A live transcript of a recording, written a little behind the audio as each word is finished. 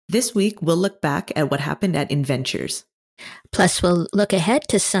This week, we'll look back at what happened at Inventures. Plus, we'll look ahead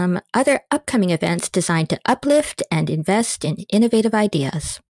to some other upcoming events designed to uplift and invest in innovative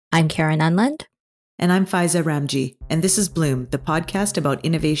ideas. I'm Karen Unland. And I'm Faiza Ramji. And this is Bloom, the podcast about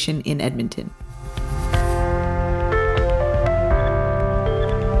innovation in Edmonton.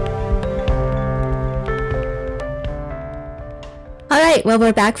 All right, well,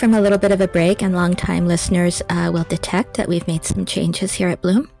 we're back from a little bit of a break, and longtime listeners will detect that we've made some changes here at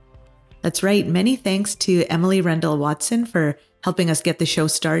Bloom. That's right. Many thanks to Emily Rendell Watson for helping us get the show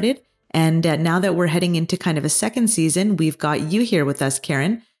started. And now that we're heading into kind of a second season, we've got you here with us,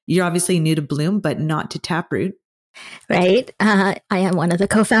 Karen. You're obviously new to Bloom, but not to Taproot. Right. I am one of the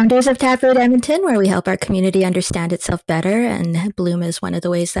co-founders of Taproot Edmonton, where we help our community understand itself better. And Bloom is one of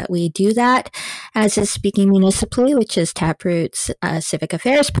the ways that we do that, as is Speaking Municipally, which is Taproot's Civic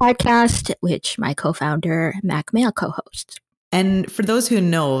Affairs podcast, which my co-founder, Mac Mail, co-hosts. And for those who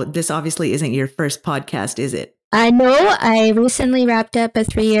know, this obviously isn't your first podcast, is it? No, I recently wrapped up a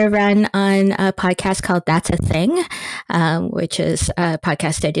 3-year run on a podcast called That's a Thing, which is a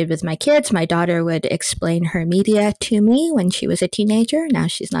podcast I did with my kids. My daughter would explain her media to me when she was a teenager. Now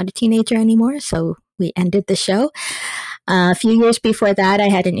she's not a teenager anymore, so we ended the show. A few years before that, I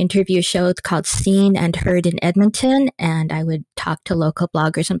had an interview show called Seen and Heard in Edmonton, and I would talk to local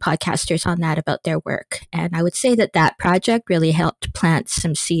bloggers and podcasters on that about their work. And I would say that that project really helped plant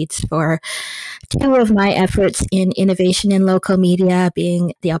some seeds for two of my efforts in innovation in local media,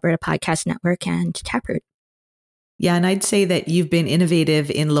 being the Alberta Podcast Network and Taproot. Yeah, and I'd say that you've been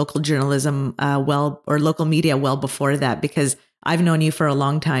innovative in local journalism or local media well before that, because I've known you for a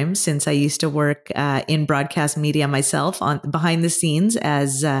long time, since I used to work in broadcast media myself on behind the scenes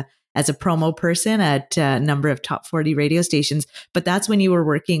as a promo person at a number of top 40 radio stations. But that's when you were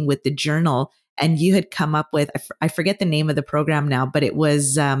working with the Journal, and you had come up with, I forget the name of the program now, but it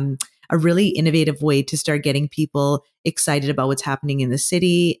was a really innovative way to start getting people excited about what's happening in the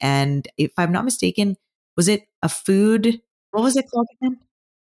city. And if I'm not mistaken, was it a food? What was it called again?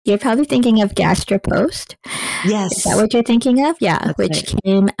 You're probably thinking of GastroPost. Yes. Is that what you're thinking of? Yeah, That's which right.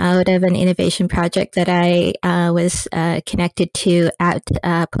 came out of an innovation project that I was connected to at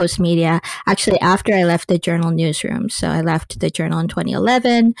Post Media, actually after I left the Journal newsroom. So I left the Journal in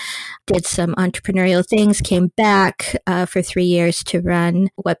 2011, did some entrepreneurial things, came back for 3 years to run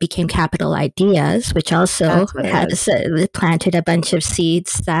what became Capital Ideas, which also has planted a bunch of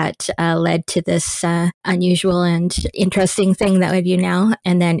seeds that led to this unusual and interesting thing that we do now.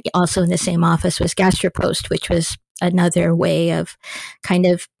 And then also in the same office was GastroPost, which was another way of kind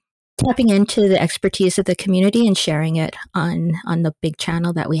of tapping into the expertise of the community and sharing it on the big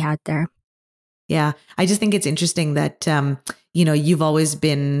channel that we had there. Yeah, I just think it's interesting that, you've always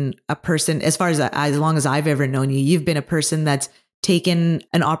been a person, as long as I've ever known you, you've been a person that's taken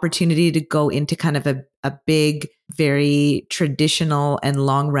an opportunity to go into kind of a big, very traditional and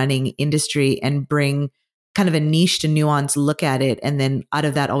long running industry and bring kind of a niche to nuance look at it. And then out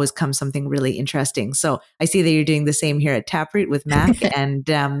of that always comes something really interesting. So I see that you're doing the same here at Taproot with Mac. And,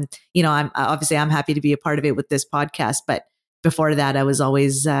 I'm happy to be a part of it with this podcast. But before that, I was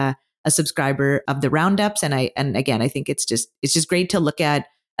always a subscriber of the roundups. And again, I think it's just great to look at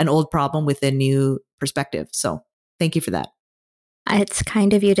an old problem with a new perspective. So thank you for that. It's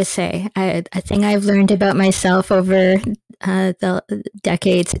kind of you to say. A thing I've learned about myself over the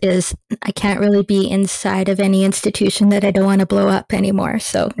decades is I can't really be inside of any institution that I don't want to blow up anymore.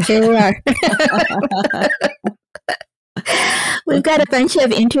 So here we are. We've got a bunch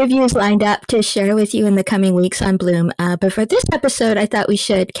of interviews lined up to share with you in the coming weeks on Bloom. But for this episode, I thought we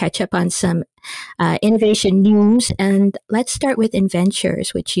should catch up on some innovation news. And let's start with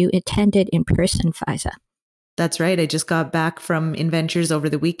Inventures, which you attended in person, Faiza. That's right. I just got back from Inventures over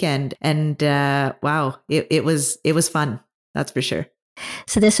the weekend, and wow, it was fun. That's for sure.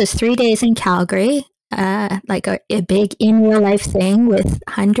 So this was 3 days in Calgary, like a big in real life thing with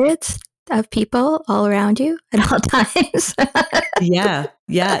hundreds of people all around you at all times. Yeah.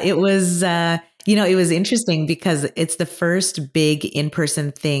 It was, it was interesting because it's the first big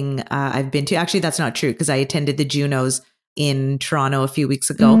in-person thing I've been to. Actually, that's not true because I attended the Junos in Toronto a few weeks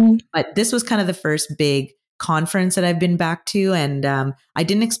ago, but this was kind of the first big conference that I've been back to. And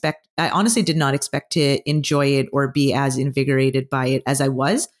I honestly did not expect to enjoy it or be as invigorated by it as I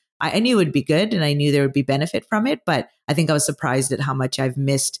was. I knew it would be good and I knew there would be benefit from it, but I think I was surprised at how much I've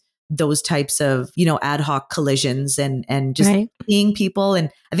missed those types of, ad hoc collisions and just seeing people.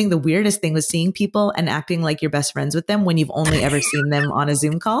 And I think the weirdest thing was seeing people and acting like you're best friends with them when you've only ever seen them on a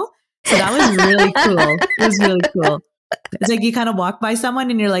Zoom call. So that was really cool. It was really cool. It's like you kind of walk by someone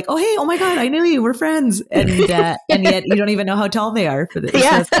and you're like, oh, hey, oh my God, I knew you. We're friends. And yet you don't even know how tall they are for this. So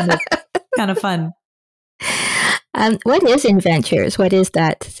Yeah. it's kind of fun. What is Inventures? What is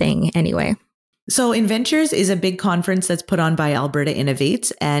that thing anyway? So Inventures is a big conference that's put on by Alberta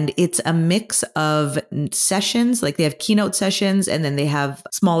Innovates, and it's a mix of sessions. Like they have keynote sessions, and then they have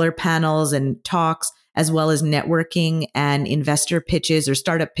smaller panels and talks, as well as networking and investor pitches or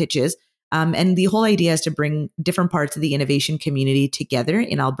startup pitches. And the whole idea is to bring different parts of the innovation community together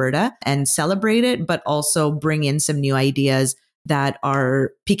in Alberta and celebrate it, but also bring in some new ideas that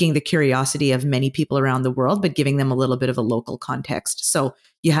are piquing the curiosity of many people around the world, but giving them a little bit of a local context. So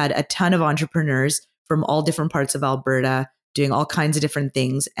you had a ton of entrepreneurs from all different parts of Alberta doing all kinds of different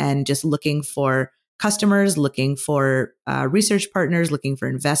things and just looking for customers, looking for research partners, looking for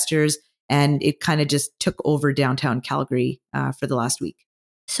investors. And it kind of just took over downtown Calgary for the last week.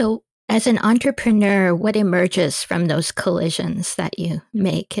 So, as an entrepreneur, what emerges from those collisions that you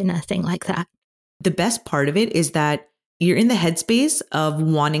make in a thing like that? The best part of it is that you're in the headspace of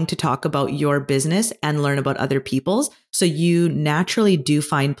wanting to talk about your business and learn about other people's. So you naturally do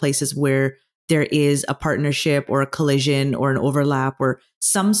find places where there is a partnership or a collision or an overlap or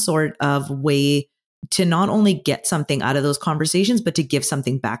some sort of way to not only get something out of those conversations, but to give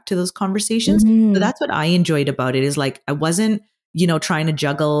something back to those conversations. So that's what I enjoyed about it, is like, I wasn't, trying to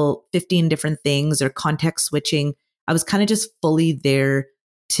juggle 15 different things or context switching. I was kind of just fully there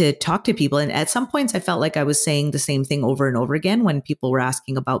to talk to people. And at some points, I felt like I was saying the same thing over and over again when people were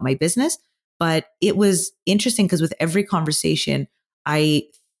asking about my business. But it was interesting because with every conversation, I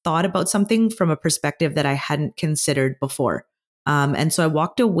thought about something from a perspective that I hadn't considered before. And so I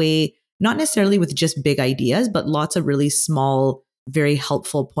walked away, not necessarily with just big ideas, but lots of really small, very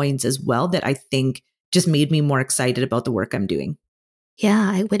helpful points as well that I think just made me more excited about the work I'm doing.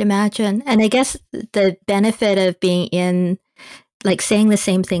 Yeah, I would imagine. And I guess the benefit of being in, like saying the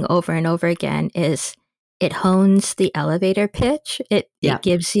same thing over and over again, is it hones the elevator pitch. It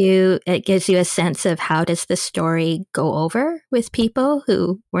gives you a sense of how does the story go over with people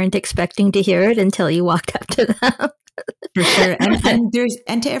who weren't expecting to hear it until you walked up to them. For sure.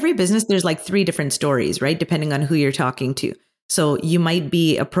 And to every business, there's like 3 different stories, right? Depending on who you're talking to. So you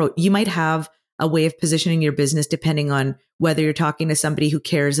might have a way of positioning your business depending on whether you're talking to somebody who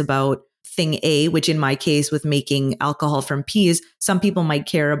cares about thing A, which in my case with making alcohol from peas, some people might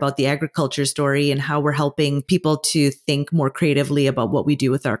care about the agriculture story and how we're helping people to think more creatively about what we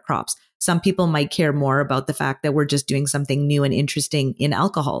do with our crops. Some people might care more about the fact that we're just doing something new and interesting in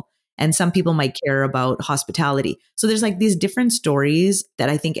alcohol. And some people might care about hospitality. So there's like these different stories that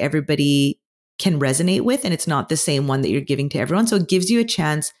I think everybody can resonate with. And it's not the same one that you're giving to everyone. So it gives you a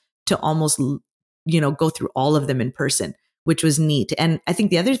chance to almost, go through all of them in person, which was neat. And I think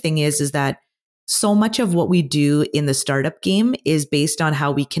the other thing is that so much of what we do in the startup game is based on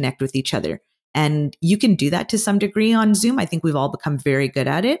how we connect with each other. And you can do that to some degree on Zoom. I think we've all become very good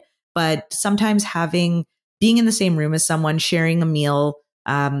at it. But sometimes being in the same room as someone, sharing a meal,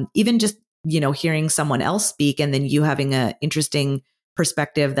 even just, hearing someone else speak and then you having an interesting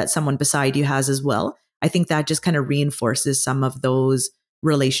perspective that someone beside you has as well. I think that just kind of reinforces some of those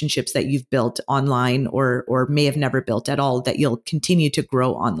relationships that you've built online or may have never built at all that you'll continue to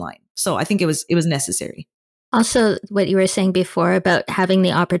grow online. So I think it was necessary. Also, what you were saying before about having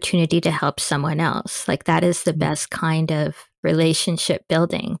the opportunity to help someone else, like that is the best kind of relationship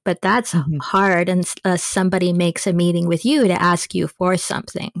building. But that's hard unless somebody makes a meeting with you to ask you for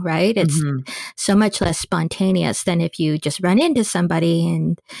something, right? It's so much less spontaneous than if you just run into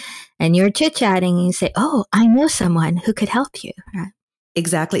somebody and you're chit-chatting and you say, oh, I know someone who could help you. Right?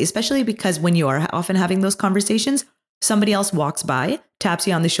 Exactly. Especially because when you are often having those conversations, somebody else walks by, taps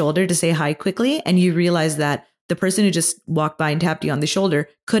you on the shoulder to say hi quickly, and you realize that the person who just walked by and tapped you on the shoulder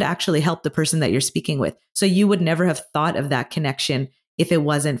could actually help the person that you're speaking with. So you would never have thought of that connection if it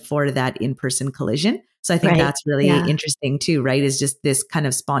wasn't for that in-person collision. So I think that's really interesting too, right? Is just this kind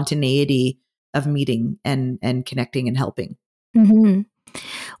of spontaneity of meeting and connecting and helping. Mm-hmm.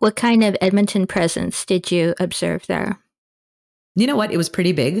 What kind of Edmonton presence did you observe there? You know what? It was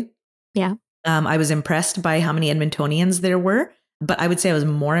pretty big. Yeah. I was impressed by how many Edmontonians there were, but I would say I was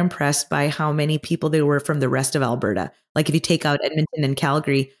more impressed by how many people there were from the rest of Alberta. Like if you take out Edmonton and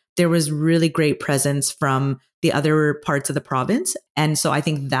Calgary, there was really great presence from the other parts of the province. And so I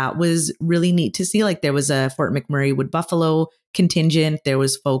think that was really neat to see. Like there was a Fort McMurray Wood Buffalo contingent. There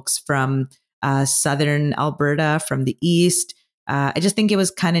was folks from southern Alberta, from the east. I just think it was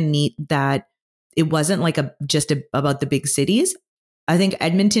kind of neat that it wasn't like about the big cities. I think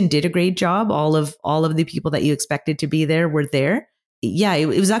Edmonton did a great job. All of the people that you expected to be there were there. Yeah, it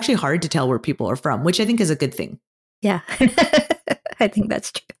was actually hard to tell where people are from, which I think is a good thing. Yeah. I think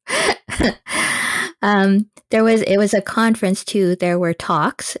that's true. It was a conference too. There were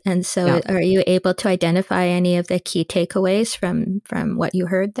talks. And so Yeah. are you able to identify any of the key takeaways from what you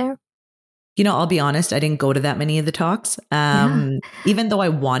heard there? I'll be honest, I didn't go to that many of the talks. Yeah. Even though I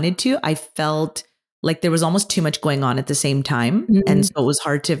wanted to, I felt like there was almost too much going on at the same time. And Mm, so it was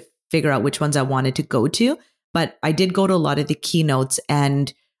hard to figure out which ones I wanted to go to. But I did go to a lot of the keynotes,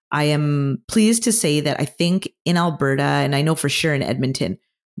 and I am pleased to say that I think in Alberta, and I know for sure in Edmonton,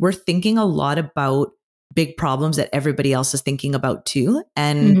 we're thinking a lot about big problems that everybody else is thinking about too.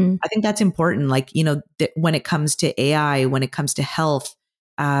 And mhm, I think that's important. Like, when it comes to AI, when it comes to health,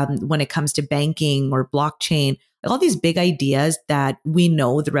 when it comes to banking or blockchain, all these big ideas that we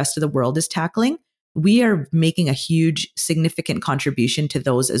know the rest of the world is tackling, we are making a huge, significant contribution to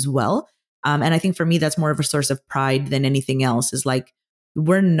those as well. And I think for me, that's more of a source of pride than anything else, is like,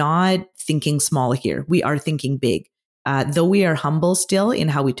 we're not thinking small here. We are thinking big. Though we are humble still in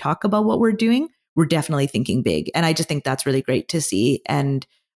how we talk about what we're doing, we're definitely thinking big. And I just think that's really great to see. And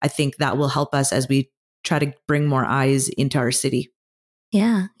I think that will help us as we try to bring more eyes into our city.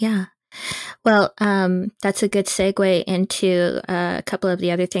 yeah, yeah. Well, that's a good segue into a couple of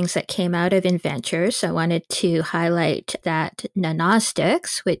the other things that came out of Inventures. I wanted to highlight that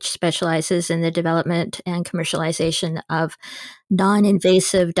Nanostics, which specializes in the development and commercialization of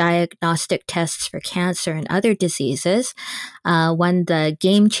non-invasive diagnostic tests for cancer and other diseases, won the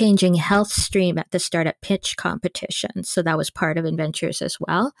game-changing health stream at the startup pitch competition. So that was part of Inventures as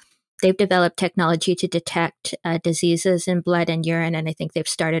well. They've developed technology to detect diseases in blood and urine, and I think they've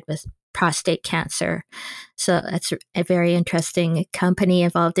started with prostate cancer. So that's a very interesting company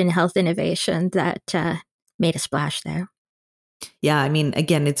involved in health innovation that made a splash there. Yeah, I mean,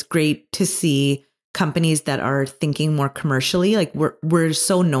 again, it's great to see companies that are thinking more commercially. Like, we're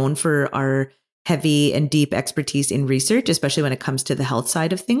so known for our heavy and deep expertise in research, especially when it comes to the health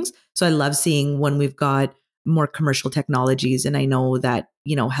side of things. So I love seeing when we've got more commercial technologies. And I know that,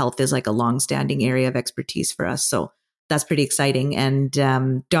 health is like a long-standing area of expertise for us. So that's pretty exciting. And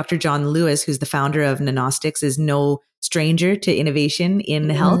Dr. John Lewis, who's the founder of Nanostics, is no stranger to innovation in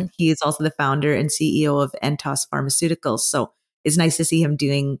health. Mm. He is also the founder and CEO of Entos Pharmaceuticals. So it's nice to see him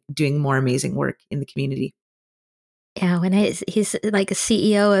doing more amazing work in the community. Yeah, he's like a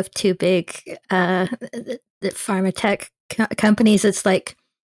CEO of two big the pharma tech companies, it's like,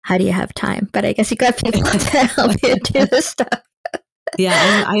 how do you have time? But I guess you got people to help you do this stuff.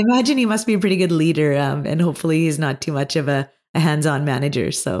 Yeah, I imagine he must be a pretty good leader, and hopefully he's not too much of a hands-on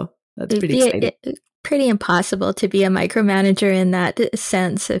manager. So that's It'd pretty be exciting. pretty impossible to be a micromanager in that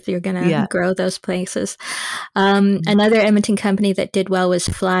sense if you're going to Yeah. grow those places. Another Edmonton company that did well was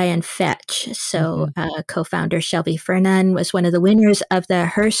Fly and Fetch. So, Mhm. co-founder Shelby Fernan was one of the winners of the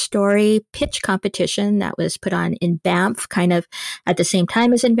Her Story pitch competition that was put on in Banff, kind of at the same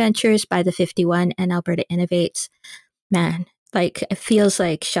time as Inventures by the 51 and Alberta Innovates. Man, like it feels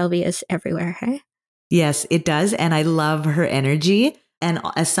like Shelby is everywhere. Hey? Yes, it does. And I love her energy. And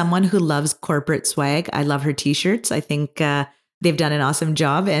as someone who loves corporate swag, I love her t-shirts. I think they've done an awesome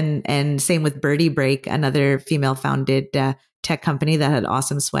job. And same with Birdie Break, another female founded tech company that had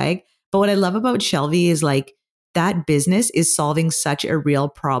awesome swag. But what I love about Shelby is like, that business is solving such a real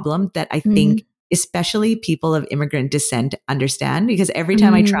problem that I Mm-hmm. think especially people of immigrant descent understand, because every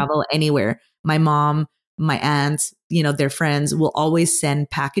time I Mm-hmm. travel anywhere, my mom, my aunts, their friends will always send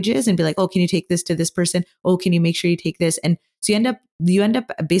packages and be like, "Oh, can you take this to this person? Oh, can you make sure you take this?" And so you end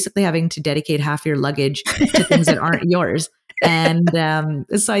up basically having to dedicate half your luggage to things that aren't yours. And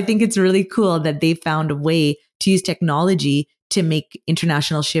so I think it's really cool that they found a way to use technology to make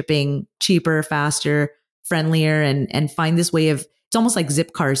international shipping cheaper, faster, friendlier, and find this way of, it's almost like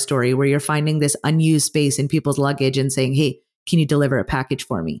Zipcar's story, where you're finding this unused space in people's luggage and saying, "Hey, can you deliver a package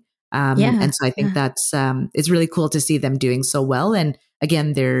for me?" Yeah. And so I think Yeah. that's it's really cool to see them doing so well. And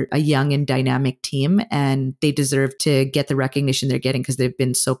again, they're a young and dynamic team, and they deserve to get the recognition they're getting because they've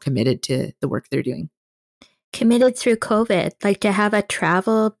been so committed to the work they're doing. Committed through COVID, like to have a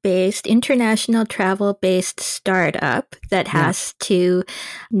international travel based startup that Yeah. has to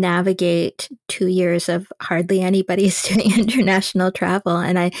navigate 2 years of hardly anybody's doing international travel.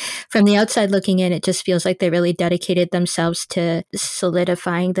 And from the outside looking in, it just feels like they really dedicated themselves to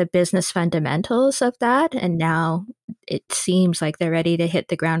solidifying the business fundamentals of that. And now it seems like they're ready to hit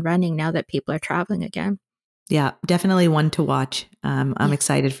the ground running now that people are traveling again. Yeah, definitely one to watch. I'm Yeah.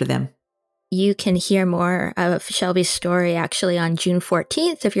 excited for them. You can hear more of Shelby's story actually on June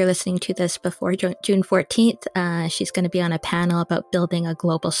 14th. If you're listening to this before June 14th, she's going to be on a panel about building a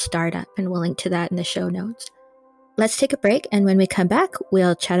global startup, and we'll link to that in the show notes. Let's take a break, and when we come back,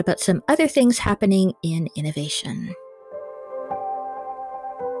 we'll chat about some other things happening in innovation.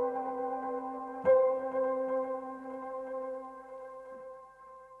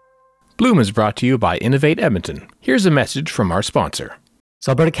 Bloom is brought to you by Innovate Edmonton. Here's a message from our sponsor.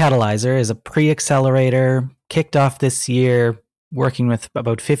 So Alberta Catalyzer is a pre-accelerator, kicked off this year, working with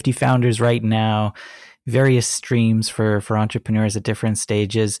about 50 founders right now, various streams for entrepreneurs at different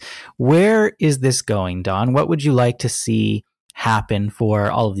stages. Where is this going, Dawn? What would you like to see happen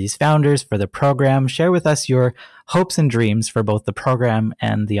for all of these founders, for the program? Share with us your hopes and dreams for both the program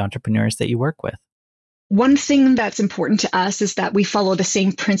and the entrepreneurs that you work with. One thing that's important to us is that we follow the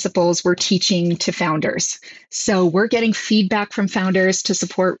same principles we're teaching to founders. So we're getting feedback from founders to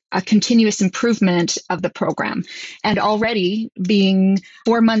support a continuous improvement of the program. And already, being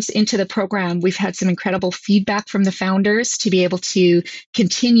 4 months into the program, we've had some incredible feedback from the founders to be able to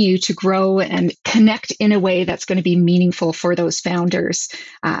continue to grow and connect in a way that's going to be meaningful for those founders.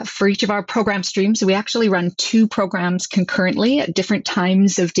 For each of our program streams, we actually run 2 programs concurrently at different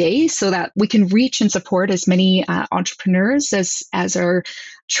times of day so that we can reach and support as many entrepreneurs as are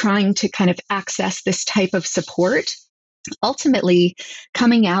trying to kind of access this type of support. Ultimately,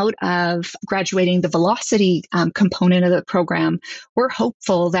 coming out of graduating the velocity component of the program, we're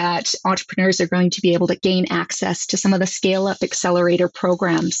hopeful that entrepreneurs are going to be able to gain access to some of the scale-up accelerator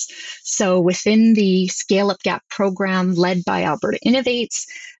programs. So within the Scale-up Gap program led by Alberta Innovates,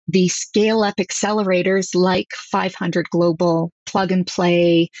 the scale-up accelerators like 500 Global, Plug and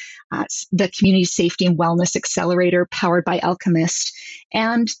Play, the Community Safety and Wellness Accelerator powered by Alchemist,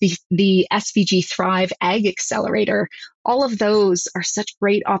 and the SVG Thrive Ag Accelerator. All of those are such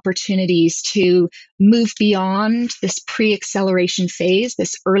great opportunities to move beyond this pre-acceleration phase,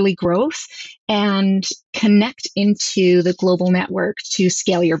 this early growth, and connect into the global network to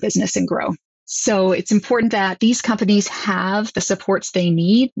scale your business and grow. So it's important that these companies have the supports they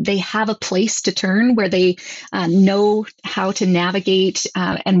need. They have a place to turn where they know how to navigate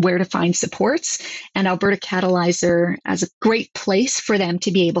and where to find supports. And Alberta Catalyzer as a great place for them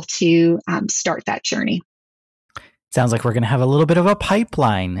to be able to start that journey. Sounds like we're going to have a little bit of a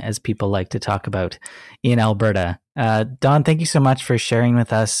pipeline, as people like to talk about in Alberta. Dawn, thank you so much for sharing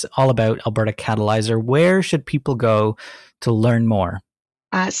with us all about Alberta Catalyzer. Where should people go to learn more?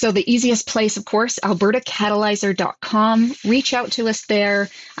 So the easiest place, of course, albertacatalyzer.com. Reach out to us there.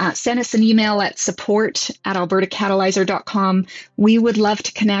 Send us an email at support@albertacatalyzer.com. We would love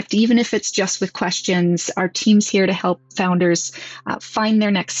to connect, even if it's just with questions. Our team's here to help founders find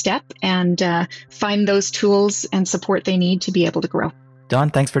their next step and find those tools and support they need to be able to grow. Dawn,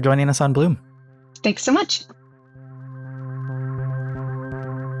 thanks for joining us on Bloom. Thanks so much.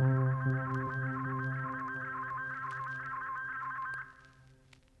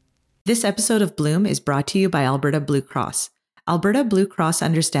 This episode of Bloom is brought to you by Alberta Blue Cross. Alberta Blue Cross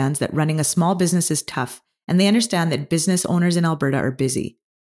understands that running a small business is tough, and they understand that business owners in Alberta are busy.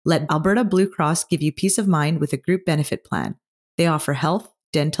 Let Alberta Blue Cross give you peace of mind with a group benefit plan. They offer health,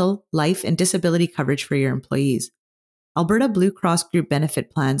 dental, life, and disability coverage for your employees. Alberta Blue Cross group benefit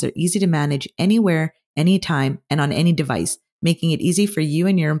plans are easy to manage anywhere, anytime, and on any device, making it easy for you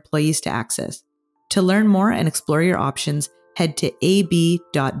and your employees to access. To learn more and explore your options, head to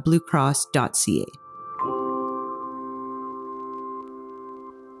ab.bluecross.ca.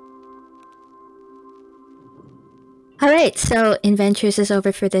 All right, so Inventures is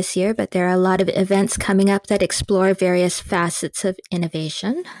over for this year, but there are a lot of events coming up that explore various facets of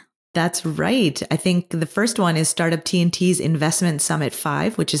innovation. That's right. I think the first one is Startup TNT's Investment Summit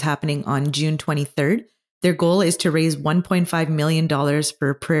 5, which is happening on June 23rd. Their goal is to raise $1.5 million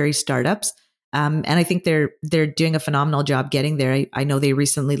for prairie startups. And I think they're doing a phenomenal job getting there. I know they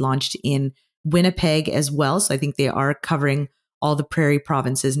recently launched in Winnipeg as well. So I think they are covering all the prairie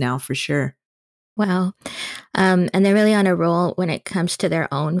provinces now for sure. Wow. And they're really on a roll when it comes to their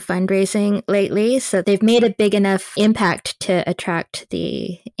own fundraising lately. So they've made a big enough impact to attract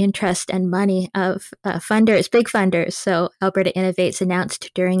the interest and money of funders, big funders. So Alberta Innovates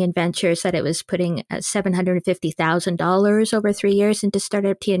announced during Inventures that it was putting $750,000 over 3 years into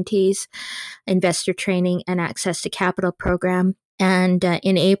Startup TNT's investor training and access to capital program. And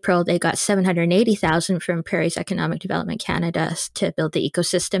in April, they got $780,000 from Prairie's Economic Development Canada to build the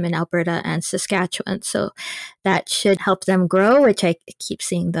ecosystem in Alberta and Saskatchewan. So that should help them grow, which I keep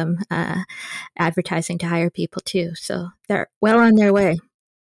seeing them advertising to hire people too. So they're well on their way.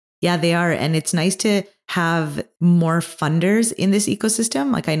 Yeah, they are. And it's nice to have more funders in this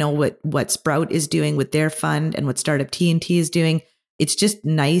ecosystem. Like I know what Sprout is doing with their fund and what Startup TNT is doing. It's just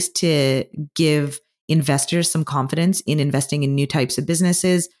nice to give investors some confidence in investing in new types of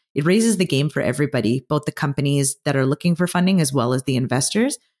businesses. it raises the game for everybody, both the companies that are looking for funding as well as the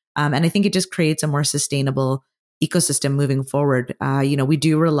investors. And I think it just creates a more sustainable ecosystem moving forward. We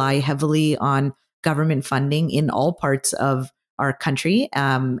do rely heavily on government funding in all parts of our country.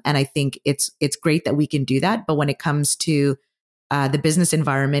 And I think it's great that we can do that. But when it comes to the business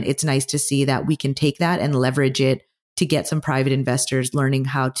environment, it's nice to see that we can take that and leverage it to get some private investors learning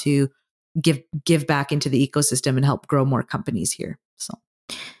how to give back into the ecosystem and help grow more companies here. So.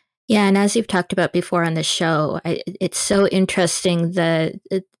 Yeah, and as you've talked about before on the show, it's so interesting the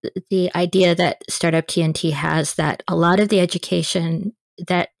idea that Startup TNT has, that a lot of the education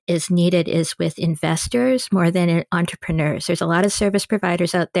that is needed is with investors more than in entrepreneurs. There's a lot of service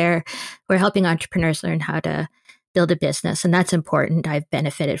providers out there who are helping entrepreneurs learn how to build a business, and that's important. I've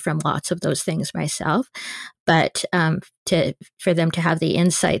benefited from lots of those things myself, but for them to have the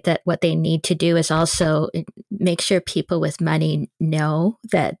insight that what they need to do is also make sure people with money know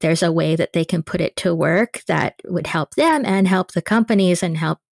that there's a way that they can put it to work that would help them and help the companies and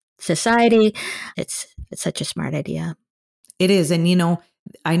help society. It's such a smart idea. It is. And,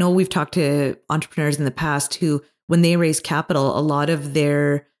 I know we've talked to entrepreneurs in the past who, when they raise capital, a lot of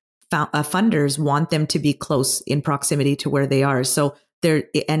their funders want them to be close in proximity to where they are. So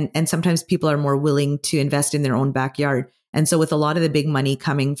and sometimes people are more willing to invest in their own backyard. And so with a lot of the big money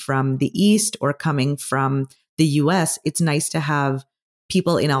coming from the East or coming from the US, it's nice to have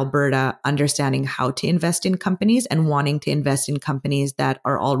people in Alberta understanding how to invest in companies and wanting to invest in companies that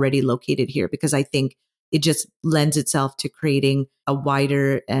are already located here, because I think it just lends itself to creating a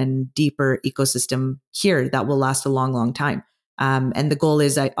wider and deeper ecosystem here that will last a long, long time. And the goal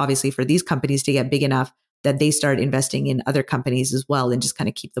is obviously for these companies to get big enough that they start investing in other companies as well and just kind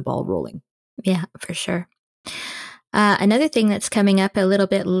of keep the ball rolling. Yeah, for sure. Another thing that's coming up a little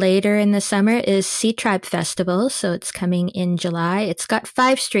bit later in the summer is Sea Tribe Festival. So it's coming in July. It's got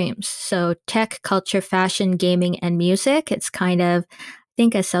 5 streams. So tech, culture, fashion, gaming, and music. It's kind of, I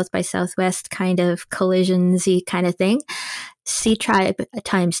think, a South by Southwest kind of collision-y kind of thing. Sea Tribe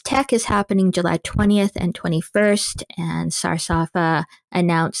times Tech is happening July 20th and 21st. And Sarsafa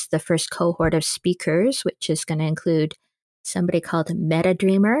announced the first cohort of speakers, which is going to include somebody called Meta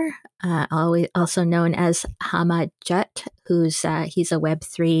Dreamer, also known as Hamad Jut, he's a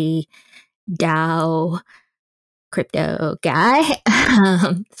Web3 DAO crypto guy.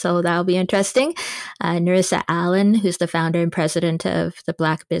 So that'll be interesting. Narissa Allen, who's the founder and president of the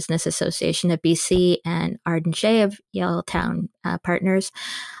Black Business Association of BC, and Arden Shea of Yaletown Partners,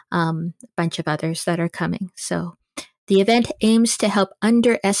 a bunch of others that are coming. So the event aims to help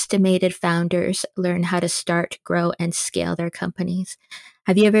underestimated founders learn how to start, grow, and scale their companies.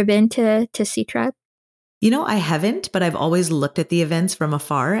 Have you ever been to Sea Tribe? I haven't, but I've always looked at the events from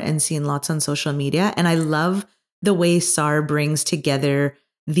afar and seen lots on social media. And I love the way SAR brings together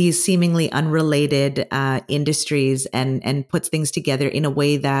these seemingly unrelated industries and puts things together in a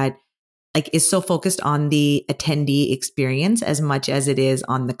way that is so focused on the attendee experience as much as it is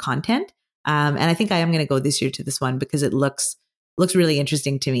on the content. And I think I am going to go this year to this one because it looks really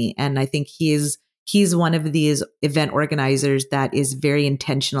interesting to me. And I think he's one of these event organizers that is very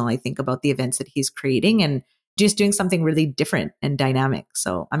intentional, I think, about the events that he's creating and just doing something really different and dynamic.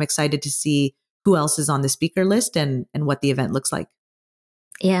 So I'm excited to see who else is on the speaker list and what the event looks like.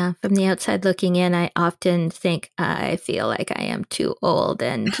 Yeah, from the outside looking in, I often think I feel like I am too old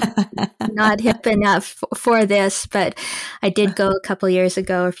and not hip enough for this. But I did go a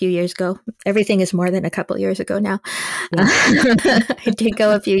few years ago. Everything is more than a couple years ago now. Yeah. I did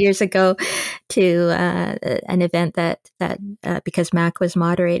go a few years ago to an event that because Mac was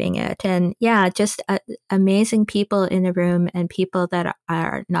moderating it. And yeah, just amazing people in the room and people that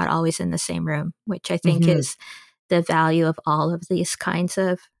are not always in the same room, which I think is the value of all of these kinds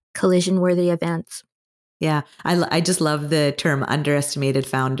of collision-worthy events. Yeah, I just love the term underestimated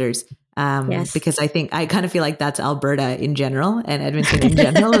founders Yes. Because I kind of feel like that's Alberta in general and Edmonton in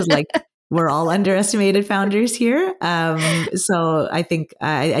general is like, we're all underestimated founders here. So I think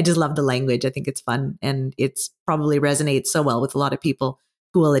I just love the language. I think it's fun and it's probably resonates so well with a lot of people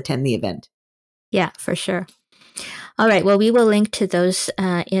who will attend the event. Yeah, for sure. All right. Well, we will link to those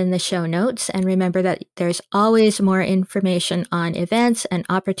in the show notes. And remember that there's always more information on events and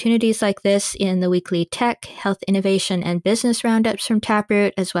opportunities like this in the weekly tech, health, innovation, and business roundups from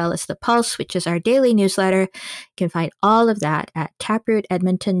Taproot, as well as the Pulse, which is our daily newsletter. You can find all of that at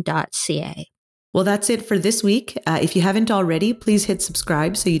taprootedmonton.ca. Well, that's it for this week. If you haven't already, please hit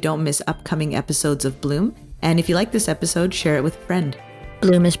subscribe so you don't miss upcoming episodes of Bloom. And if you like this episode, share it with a friend.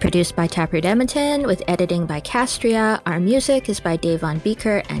 Bloom is produced by Taproot Edmonton with editing by Castria. Our music is by Dave Von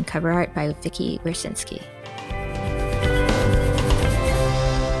Beeker and cover art by Vicky Wersinski.